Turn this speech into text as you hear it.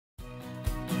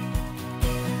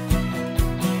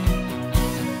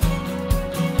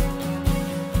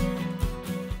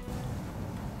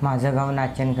माझं गाव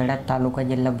नाचनखेडा, तालुका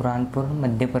जिल्हा बुरहानपूर,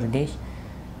 मध्य प्रदेश.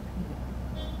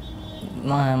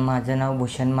 माझं नाव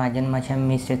भूषण महाजन, माझ्या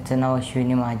मिसेसचं नाव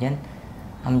अश्विनी महाजन.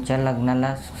 आमच्या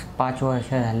लग्नाला 5 वर्ष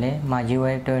झाले. माझी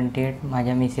वय 28,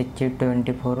 माझ्या मिसेसची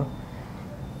 24.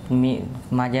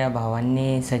 माझ्या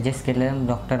भावांनी सजेस्ट केलं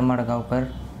डॉक्टर मडगावकर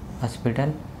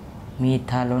हॉस्पिटल. मी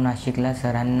इथं आलो नाशिकला.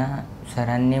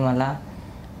 सरांनी मला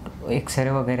एक्सरे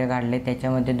वगैरे काढले,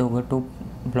 त्याच्यामध्ये 2 ट्यूब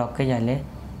ब्लॉकेज आले.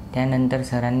 त्यानंतर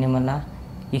सरांनी मला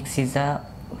इक्सीचा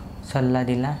सल्ला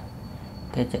दिला.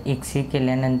 त्याच्या इक्सी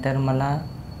केल्यानंतर मला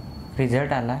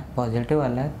रिझल्ट आला, पॉझिटिव्ह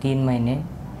आला. 3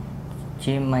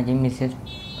 महिन्याची माझी मिसेस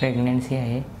प्रेग्नन्सी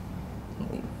आहे.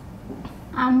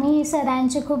 आम्ही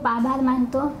सरांचे खूप आभार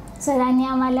मानतो. सरांनी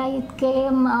आम्हाला इतके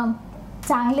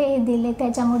चांगले दिले,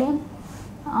 त्याच्यामुळे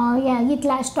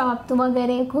इथला स्टॉफ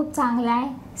वगैरे खूप चांगला आहे.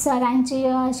 सरांची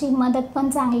अशी मदत पण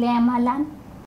चांगली आहे आम्हाला.